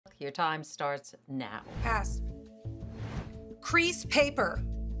Your time starts now. Pass. Crease paper.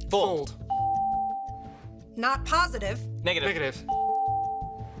 Fold. Not positive. Negative.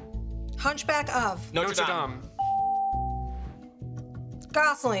 Hunchback of. Notre Dame.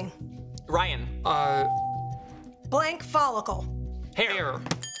 Gosling. Ryan. Blank follicle. Hair.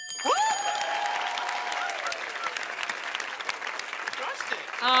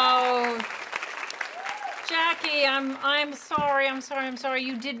 Oh, Jackie, I'm sorry.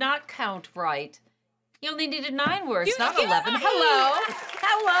 You did not count right. You only needed 9 words, not 11. Hello.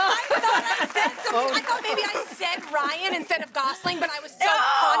 I thought maybe I said Ryan instead of Gosling, but I was so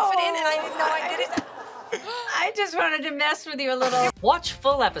confident and I didn't know I did it. I just wanted to mess with you a little. Watch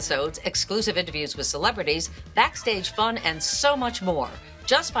full episodes, exclusive interviews with celebrities, backstage fun, and so much more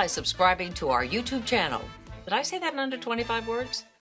just by subscribing to our YouTube channel. Did I say that in under 25 words?